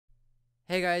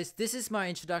Hey guys, this is my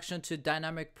introduction to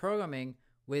dynamic programming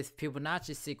with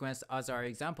Fibonacci sequence as our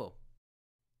example.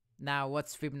 Now,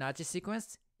 what's Fibonacci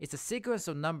sequence? It's a sequence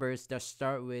of numbers that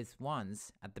start with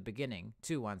ones at the beginning,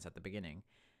 2 ones at the beginning.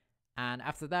 And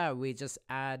after that, we just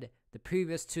add the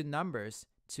previous 2 numbers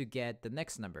to get the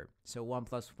next number. So 1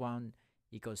 plus 1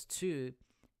 equals 2,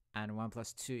 and 1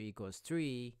 plus 2 equals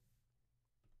 3,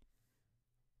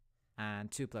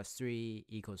 and 2 plus 3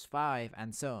 equals 5,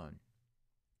 and so on.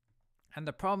 And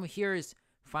the problem here is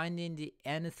finding the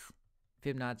nth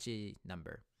Fibonacci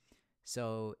number.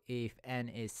 So if n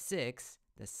is 6,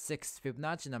 the 6th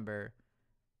Fibonacci number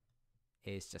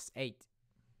is just 8.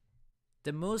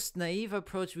 The most naive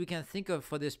approach we can think of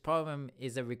for this problem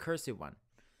is a recursive one.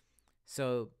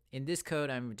 So in this code,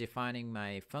 I'm defining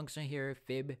my function here,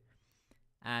 fib,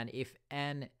 and if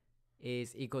n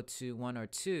is equal to 1 or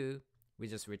 2, we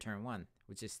just return 1,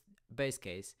 which is base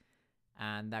case,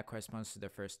 and that corresponds to the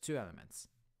first 2 elements.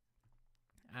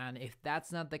 And if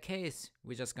that's not the case,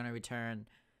 we're just going to return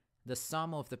the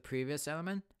sum of the previous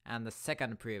element and the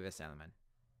second previous element.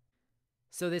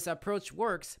 So this approach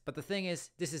works, but the thing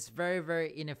is, this is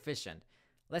very inefficient.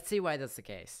 Let's see why that's the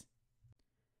case.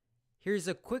 Here's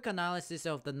a quick analysis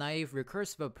of the naive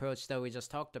recursive approach that we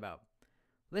just talked about.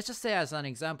 Let's just say as an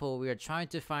example, we are trying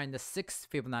to find the 6th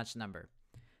Fibonacci number.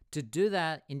 To do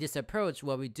that, in this approach,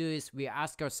 what we do is we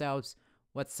ask ourselves,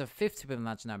 what's the 5th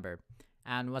Fibonacci number?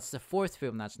 And what's the 4th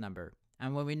Fibonacci number?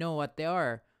 And when we know what they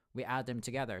are, we add them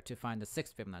together to find the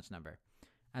 6th Fibonacci number.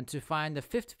 And to find the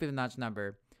 5th Fibonacci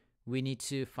number, we need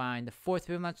to find the 4th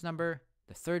Fibonacci number,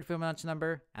 the 3rd Fibonacci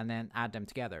number, and then add them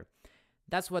together.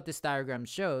 That's what this diagram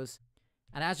shows.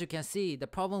 And as you can see, the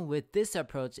problem with this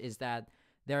approach is that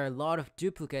there are a lot of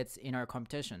duplicates in our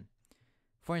computation.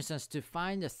 For instance, to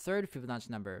find the 3rd Fibonacci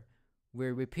number,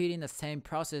 we're repeating the same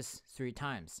process 3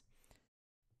 times.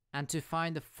 And to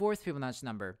find the 4th Fibonacci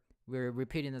number, we're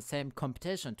repeating the same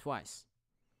computation twice.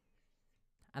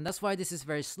 And that's why this is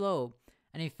very slow.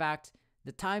 And in fact,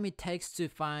 the time it takes to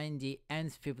find the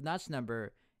nth Fibonacci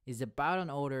number is about an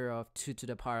order of 2 to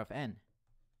the power of n.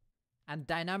 And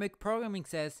dynamic programming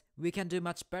says we can do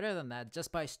much better than that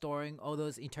just by storing all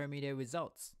those intermediate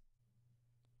results.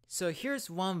 So here's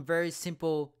one very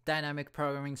simple dynamic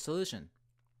programming solution.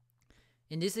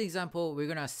 In this example, we're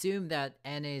going to assume that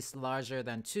n is larger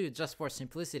than 2 just for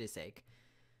simplicity's sake.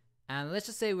 And let's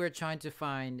just say we're trying to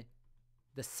find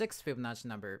the 6th Fibonacci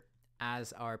number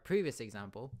as our previous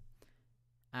example.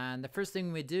 And the first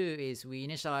thing we do is we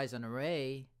initialize an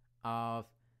array of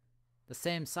the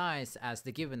same size as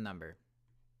the given number.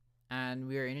 And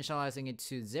we are initializing it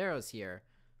to zeros here,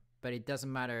 but it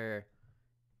doesn't matter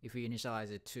if we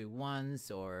initialize it to ones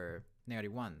or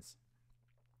negative ones.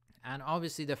 And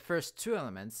obviously the first 2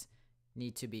 elements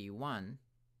need to be 1.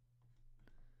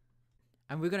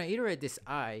 And we're going to iterate this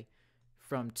I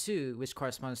from 2, which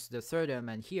corresponds to the 3rd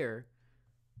element here,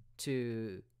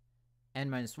 to n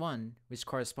minus 1, which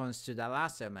corresponds to the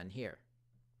last element here.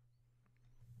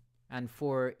 And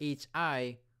for each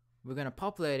I, we're going to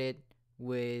populate it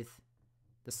with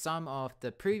the sum of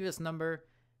the previous number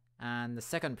and the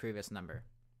second previous number.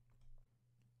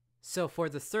 So for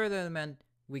the 3rd element,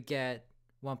 we get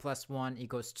 1 plus 1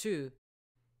 equals 2.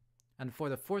 And for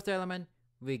the 4th element,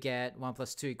 we get 1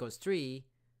 plus 2 equals 3,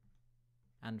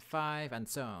 and 5, and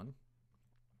so on.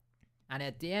 And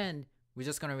at the end, we're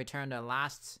just going to return the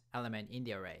last element in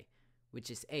the array,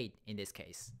 which is 8 in this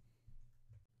case.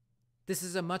 This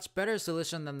is a much better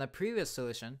solution than the previous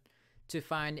solution. To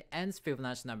find nth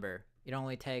Fibonacci number, it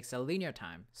only takes a linear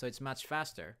time, so it's much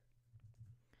faster.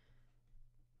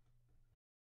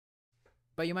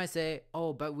 But you might say,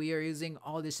 oh, but we are using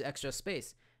all this extra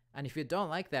space. And if you don't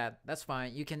like that, that's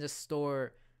fine. You can just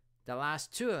store the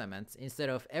last 2 elements instead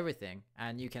of everything,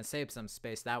 and you can save some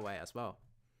space that way as well.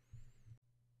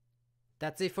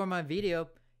 That's it for my video.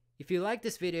 If you like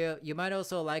this video, you might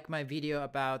also like my video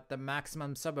about the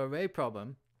maximum subarray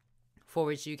problem, for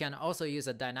which you can also use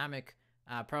a dynamic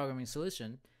programming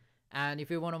solution. And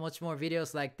if you want to watch more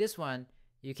videos like this one,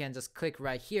 you can just click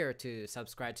right here to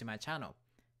subscribe to my channel.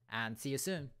 And see you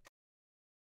soon.